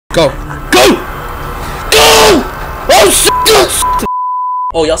Go. Go! Go! Oh, shit!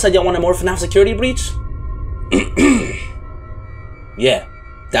 Oh, y'all said y'all wanted more FNAF security breach? Yeah,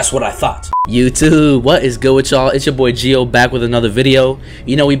 that's what I thought. YouTube, what is good with y'all? It's your boy Gio back with another video.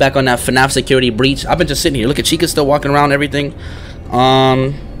 You know we back on that FNAF security breach. I've been just sitting here. Look at Chica still walking around everything.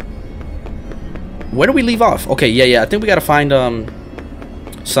 Where do we leave off? Okay, yeah. I think we gotta find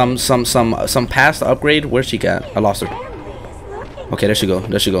some pass to upgrade. Where's Chica at? I lost her. Okay, there she go.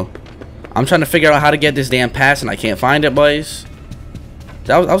 There she go. I'm trying to figure out how to get this damn pass and I can't find it, boys.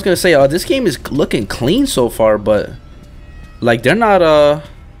 I was gonna say, this game is looking clean so far, but like they're not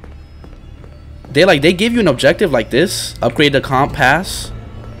they give you an objective like this, upgrade the comp pass,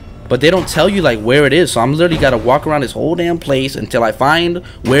 but they don't tell you like where it is. So I'm literally gotta walk around this whole damn place until I find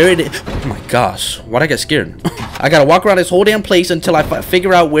where it is. Oh my gosh, why'd I get scared? I gotta walk around this whole damn place until I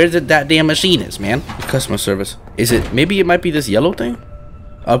figure out where that damn machine is, man. Customer service. Is it? Maybe it might be this yellow thing.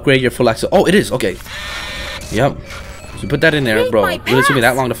 Upgrade your full access. Oh, it is. Okay. Yep. So put that in there, bro. Will it take me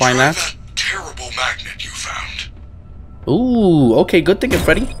that long to find that? Terrible magnet you found. Ooh, okay, good thinking,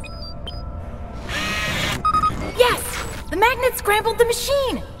 Freddy. Yes, the magnet scrambled the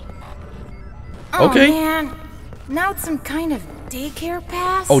machine. Okay. Oh man, now it's some kind of daycare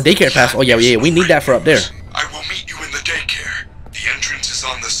pass. Oh, daycare pass. Oh yeah, we need that for up there. I will meet you in the daycare. The entrance is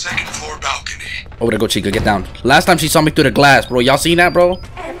on the second floor balcony. Oh, there go Chica. Get down. Last time she saw me through the glass, bro. Y'all seen that, bro?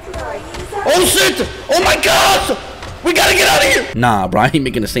 Oh shit! Oh my gosh! We gotta get out of here! Nah, bro, I ain't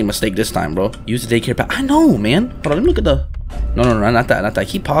making the same mistake this time, bro. Use the daycare pass. I know, man. Hold on, let me look at the... No, not that.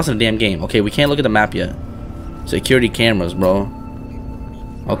 Keep pausing the damn game. Okay, we can't look at the map yet. Security cameras, bro.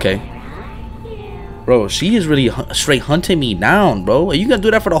 Okay. Bro, she is really straight hunting me down, bro. Are you gonna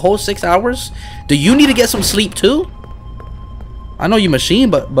do that for the whole 6 hours? Do you need to get some sleep, too? I know you machine,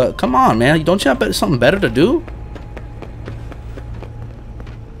 but come on, man. Don't you have something better to do?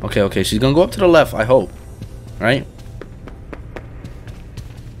 Okay. She's gonna go up to the left, I hope. Right?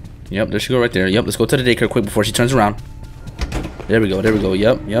 Yep, there she go right there. Yep, let's go to the daycare quick before she turns around. There we go.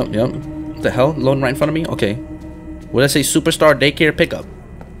 Yep. What the hell? Loading right in front of me? Okay. What did I say? Superstar daycare pickup.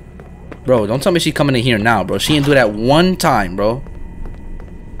 Bro, don't tell me she's coming in here now, bro. She didn't do that one time, bro.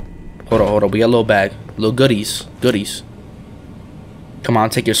 Hold on. We got a little bag. Little goodies. Come on,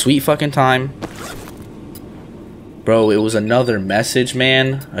 take your sweet fucking time. Bro, it was another message,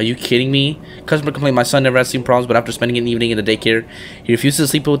 man. Are you kidding me? Customer complained my son never has sleeping problems, but after spending an evening in the daycare, he refuses to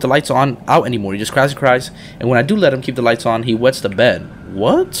sleep with the lights out anymore. He just cries. And when I do let him keep the lights on, he wets the bed.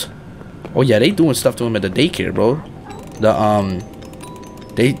 What? Oh yeah, they doing stuff to him at the daycare, bro.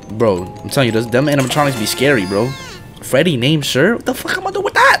 Bro, I'm telling you, them animatronics be scary, bro. Freddy name shirt? What the fuck am I doing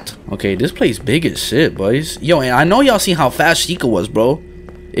with that? Okay, this place big as shit, boys. Yo, and I know y'all seen how fast Chica was, bro.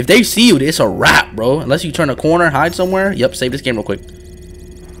 If they see you, it's a wrap, bro. Unless you turn a corner, hide somewhere. Yep, save this game real quick.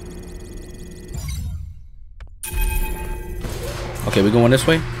 Okay, we going this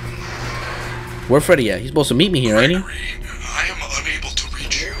way? Where Freddy at? He's supposed to meet me here, ain't he? I am unable to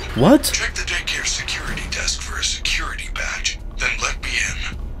reach you. What? Check the daycare security desk for a security badge. Then let me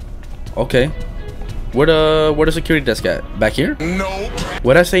in. Okay. Where the security desk at? Back here? Nope.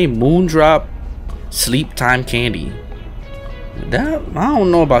 What'd I say? Moondrop sleep time candy. That I don't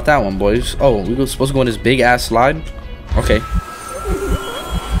know about that one, boys. Oh, we were supposed to go on this big ass slide. Okay.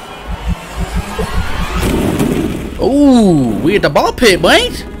 Ooh, we at the ball pit, boy.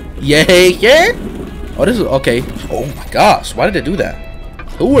 Yeah. Oh, this is okay. Oh my gosh, why did they do that?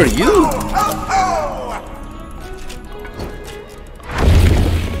 Who are you?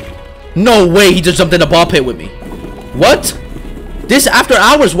 No way, he just jumped in the ball pit with me. What? This after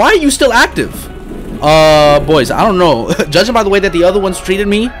hours? Why are you still active? Boys, I don't know. Judging by the way that the other ones treated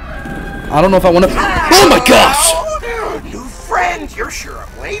me, I don't know if I want to. Oh my gosh! New friends, you're sure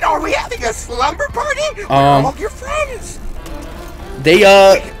I'm late. Are we having a slumber party? Where are all your friends? They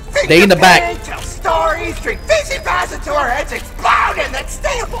in the back. Tell stories, drink fizzy baths until our heads explode, and then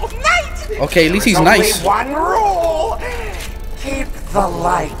stay up all night. Okay, at least he's nice. Only one rule: keep the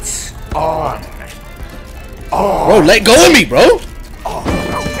lights on. Bro, let go of me, bro. Oh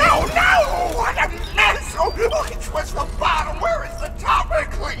no! What a mess! Oh, which was the bottom? Where is the top?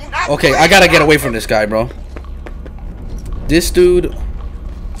 Clean up. Okay, I gotta get away from this guy, bro. This dude.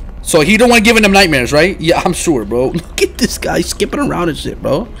 So he don't want to give him nightmares, right? Yeah, I'm sure, bro. Look at this guy skipping around and shit,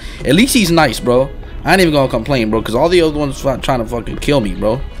 bro. At least he's nice, bro. I ain't even gonna complain, bro, because all the other ones trying to fucking kill me,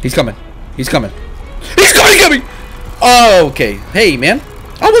 bro. He's coming. He's coming. Oh, okay. Hey, man.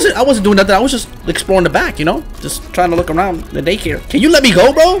 I wasn't doing nothing. I was just exploring the back, you know, just trying to look around the daycare. Can you let me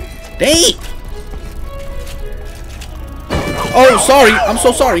go, bro? Dang. Oh, sorry. I'm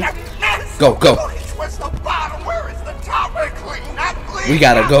so sorry. Go. Which was the bottom? Where is the top? Clean up. We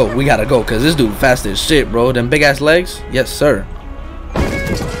gotta go. We gotta go. Cause this dude fast as shit, bro. Them big ass legs. Yes, sir.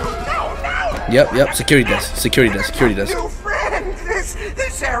 Yep. Security desk. Security desk. Security desk. New friend,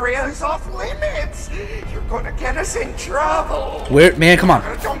 this area is off limits. You're gonna get us in trouble. Where, man? Come on.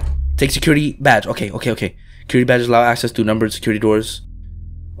 Take security badge. Okay. Security badges allow access to numbered security doors.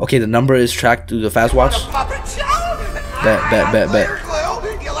 Okay, the number is tracked through the fast watch. Bet.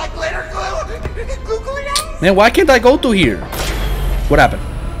 You like glitter glue? Man, why can't I go through here? What happened?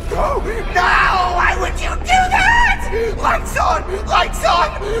 Oh, no! Why would you do that? Lights on! Lights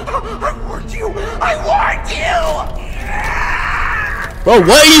on! I warned you! I warned you! Bro,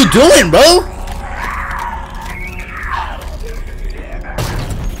 what are you doing, bro?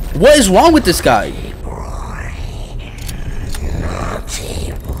 What is wrong with this guy?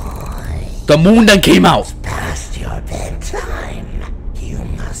 The moon done came out. Past your bedtime. You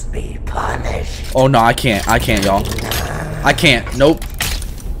must be punished. Oh no, I can't, y'all. I can't. Nope.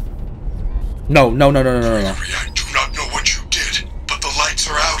 No. I do not know what you did, but the lights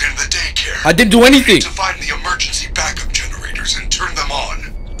are out in the daycare. I didn't do anything. To find the emergency backup generators and turn them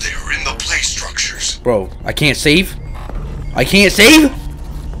on. They are in the play structures. Bro, I can't save. I can't save.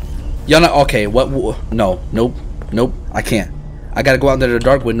 Y'all not okay? What? No. Nope. I can't. I gotta go out there in the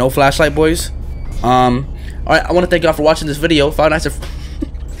dark with no flashlight, boys. Alright, I want to thank y'all for watching this video. Five Nights at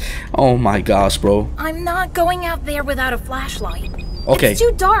Oh my gosh, bro. I'm not going out there without a flashlight. Okay. It's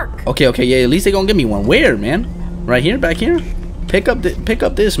too dark. Okay, yeah, at least they gonna give me one. Where, man? Right here, back here? Pick up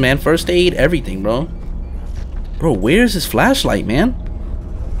this, man. First aid, everything, bro. Bro, where's his flashlight, man?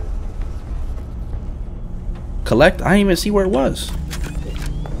 Collect? I didn't even see where it was.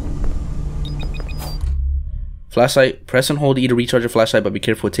 Flashlight, press and hold E to recharge your flashlight, but be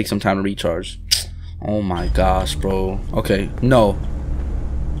careful, it takes some time to recharge. Oh my gosh, bro. Okay, no.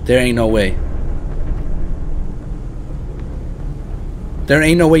 There ain't no way. There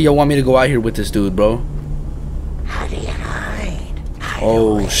ain't no way y'all want me to go out here with this dude, bro. How do you hide?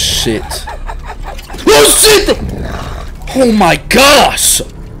 Oh shit. Oh shit! Oh my gosh!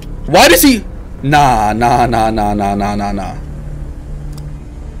 Why does he... Nah.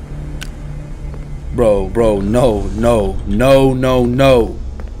 Bro, no.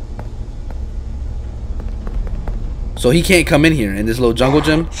 So he can't come in here in this little jungle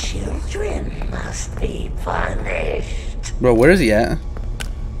gym? Children must be punished. Bro, where is he at?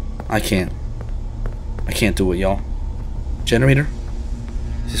 I can't do it, y'all. Generator?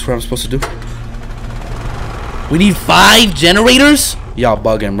 Is this what I'm supposed to do? We need 5 generators? Y'all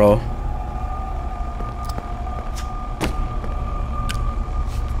bugging, bro.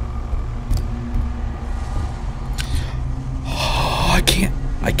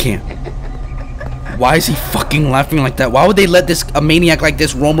 I can't. Why is he fucking laughing like that? Why would they let a maniac like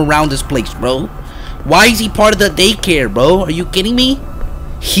this roam around this place, bro? Why is he part of the daycare, bro? Are you kidding me?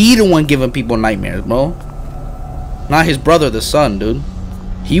 He the one giving people nightmares, bro. Not his brother, the son, dude.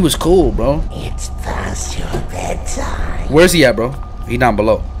 He was cool, bro. It's past your bedtime. Where's he at, bro? He down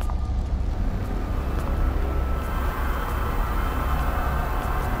below.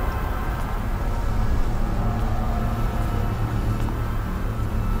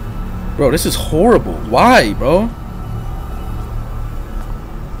 Bro, this is horrible. Why, bro?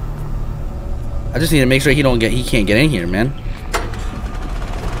 I just need to make sure he can't get in here, man.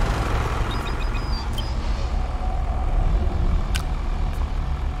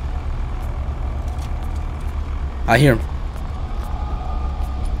 I hear him.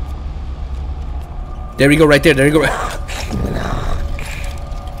 There we go, right there. There we go.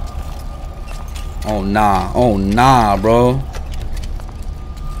 Oh nah, bro.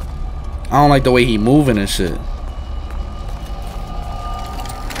 I don't like the way he moving and shit.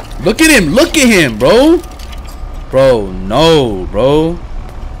 Look at him, bro. Bro, no, bro.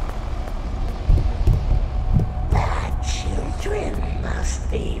 Bad children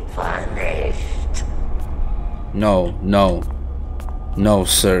must be punished. No,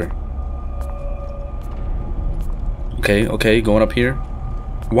 sir. Okay, going up here.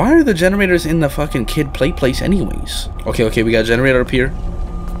 Why are the generators in the fucking kid play place anyways? Okay, we got a generator up here.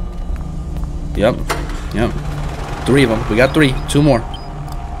 Yep. 3 of them. We got 3. 2 more.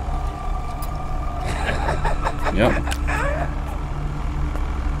 Yep.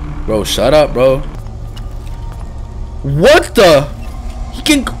 Bro, shut up, bro. What the? He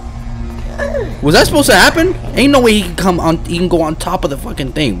can... Was that supposed to happen? Ain't no way he can come on. He can go on top of the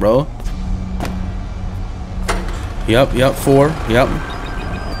fucking thing, bro. Yep. 4. Yep.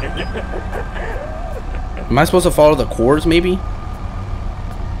 Am I supposed to follow the cords, maybe?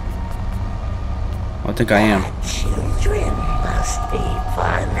 I think I am. Children must be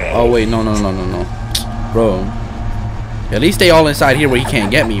punished. Oh wait, no. Bro. At least they all inside here where he can't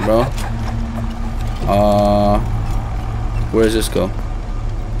get me, bro. Where does this go?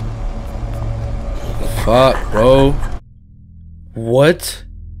 Fuck, bro. What?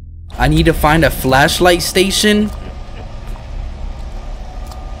 I need to find a flashlight station?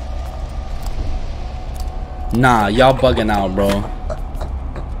 Nah, y'all bugging out, bro.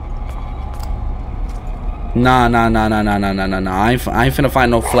 Nah. I ain't finna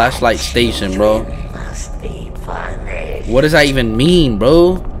find no flashlight station, bro. What does that even mean,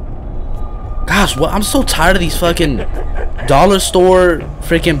 bro? Gosh, what? I'm so tired of these fucking dollar store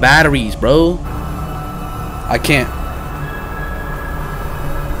freaking batteries, bro. I can't.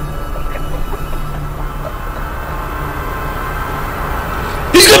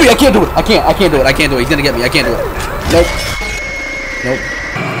 He's gonna be. I can't do it. I can't do it. He's gonna get me. I can't do it. Nope.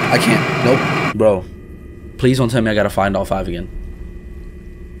 I can't. Nope. Bro, please don't tell me I gotta find all 5 again.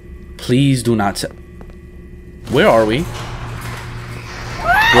 Please do not tell. Where are we?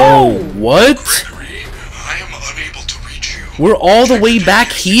 Bro, what? Gregory, I am unable to reach you. We're all the way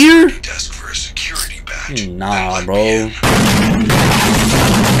back here? Desk for a security badge. Nah, bro.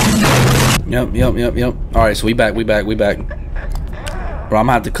 Yep. Alright, so we back. Bro, I'm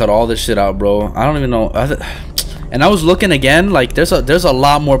gonna have to cut all this shit out, bro. I don't even know. And I was looking again, like there's a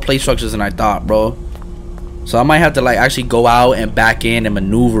lot more play structures than I thought, bro. So I might have to like actually go out and back in and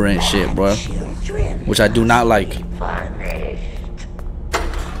maneuver and shit, bro. Which I do not like.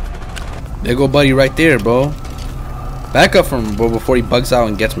 There go buddy right there, bro. Back up from him, bro, before he bugs out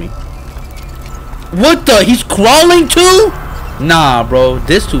and gets me. What the? He's crawling too? Nah, bro.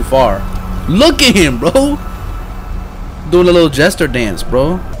 This too far. Look at him, bro. Doing a little jester dance,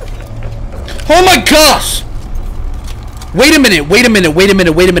 bro. Oh my gosh! Wait a minute.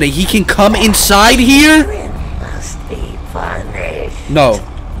 He can come inside here? No.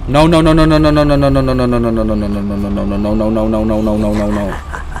 No.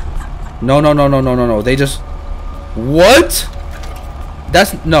 They just. What?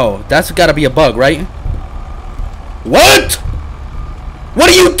 That's gotta be a bug, right? What? What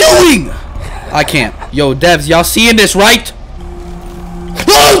are you doing? I can't. Yo, devs, y'all seeing this, right?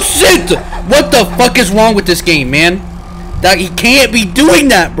 Oh shit! What the fuck is wrong with this game, man? That he can't be doing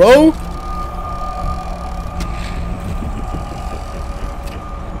that, bro.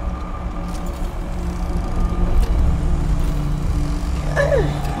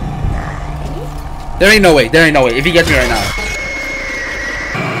 There ain't no way. If he gets me right now.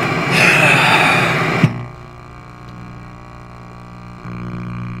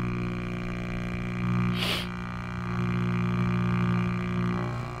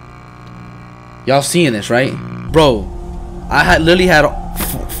 Y'all seeing this, right? Bro, I literally had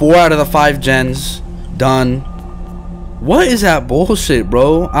 4 out of the 5 gens done. What is that bullshit,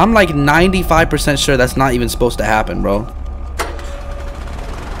 bro? I'm like 95% sure that's not even supposed to happen, bro.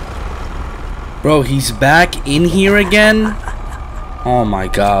 Bro, he's back in here again? Oh my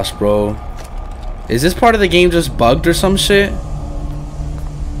gosh, bro. Is this part of the game just bugged or some shit?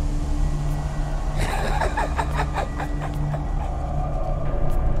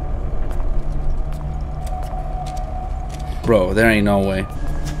 Bro, there ain't no way.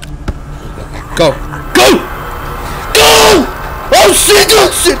 Go! Oh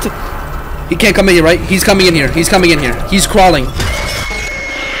shit! He can't come in here, right? He's coming in here. He's crawling.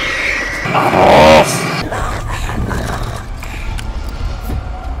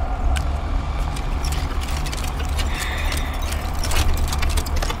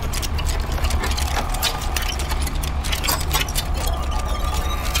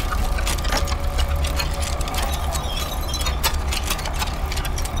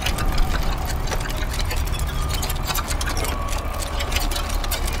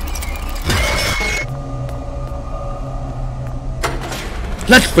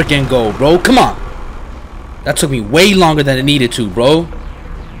 Let's freaking go, bro. Come on. That took me way longer than it needed to, bro.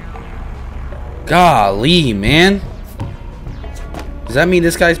 Golly, man. Does that mean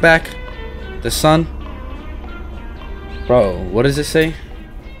this guy's back? The son? Bro, what does it say?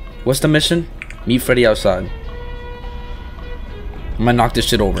 What's the mission? Meet Freddy outside. I'm gonna knock this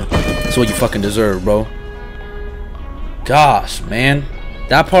shit over. That's what you fucking deserve, bro. Gosh, man.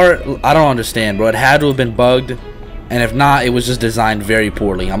 That part, I don't understand, bro. It had to have been bugged. And if not, it was just designed very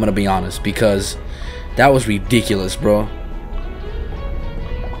poorly. I'm gonna be honest, because that was ridiculous, bro.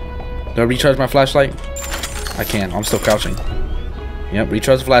 Do I recharge my flashlight? I can't. I'm still crouching. Yep,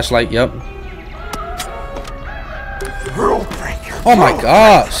 recharge the flashlight. Yep. Oh my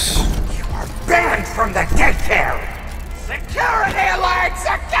gosh. You are banned from the daycare. Security alert!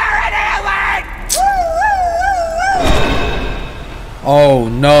 Security alert! Oh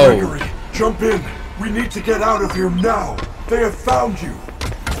no. Gregory, jump in. We need to get out of here now. They have found you.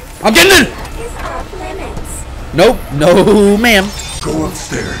 I'm getting in! Is off limits. Nope. No, ma'am. Go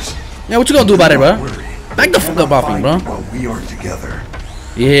upstairs. Yeah, what you gonna do about it, bro? Don't worry. Back the fuck up off me, bro. While we are together.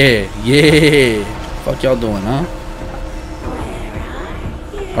 Yeah, yeah. Fuck y'all doing, huh?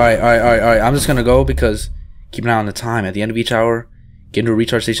 Alright. I'm just gonna go because keep an eye on the time. At the end of each hour, get into a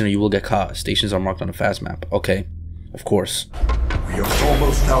recharge station or you will get caught. Stations are marked on the fast map. Okay. Of course. We are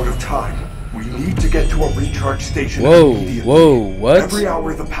almost out of time. We need to get to a recharge station. Whoa, immediately. whoa, what? Every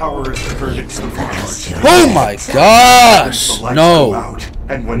hour the power is diverted to the recharge. Oh my gosh! The lights go No. out,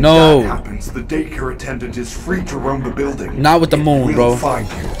 and when No. that happens, the daycare attendant is free to roam the building. Not with the moon, We'll bro. find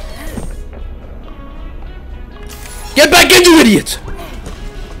you. Get back in, you idiot!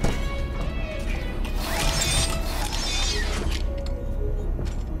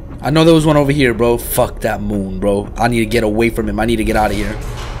 I know there was one over here, bro. Fuck that moon, bro. I need to get away from him. I need to get out of here.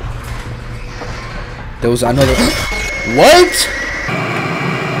 There was, I know that.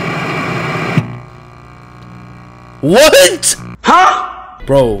 What? What? Huh?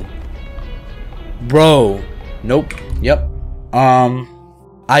 Bro. Nope. Yep.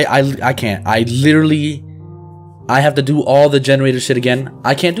 I can't. I literally, I have to do all the generator shit again.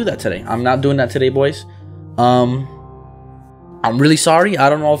 I can't do that today. I'm not doing that today, boys. I'm really sorry. I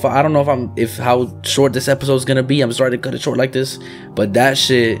don't know if how short this episode is gonna be. I'm sorry to cut it short like this, but that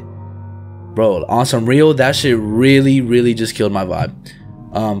shit, bro, on some real, that shit really just killed my vibe.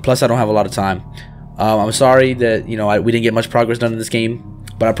 Plus I don't have a lot of time. I'm sorry that, you know, we didn't get much progress done in this game,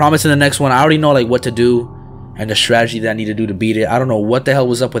 but I promise in the next one I already know like what to do and the strategy that I need to do to beat it. I don't know what the hell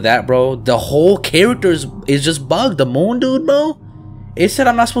was up with that, bro. The whole character is just bugged. The moon dude, bro, it said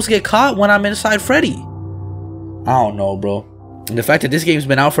I'm not supposed to get caught when I'm inside Freddy. I don't know, bro. And the fact that this game's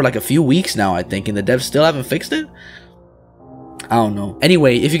been out for like a few weeks now, I think, and the devs still haven't fixed it, I don't know.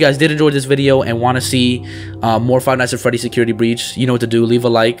 Anyway, if you guys did enjoy this video and want to see more Five Nights at Freddy Security Breach, you know what to do. Leave a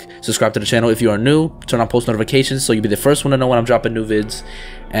like, subscribe to the channel if you are new, turn on post notifications so you'll be the first one to know when I'm dropping new vids.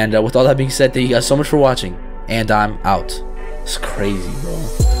 And with all that being said, thank you guys so much for watching, and I'm out. It's crazy,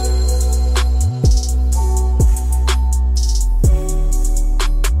 bro.